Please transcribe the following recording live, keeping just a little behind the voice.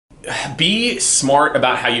be smart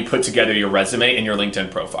about how you put together your resume and your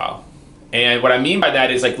LinkedIn profile. And what I mean by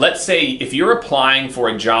that is, like, let's say if you're applying for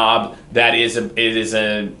a job that is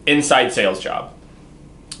an inside sales job,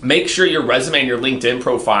 make sure your resume and your LinkedIn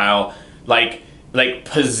profile like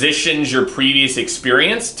positions your previous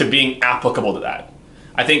experience to being applicable to that.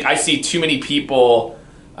 I think I see too many people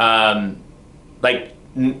like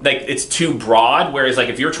it's too broad, whereas like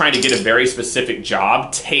if you're trying to get a very specific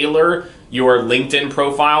job, tailor your LinkedIn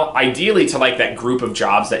profile ideally to like that group of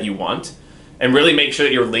jobs that you want, and really make sure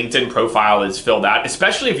that your LinkedIn profile is filled out.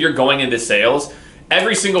 Especially if you're going into sales,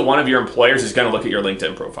 every single one of your employers is going to look at your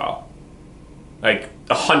LinkedIn profile, like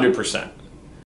 100%.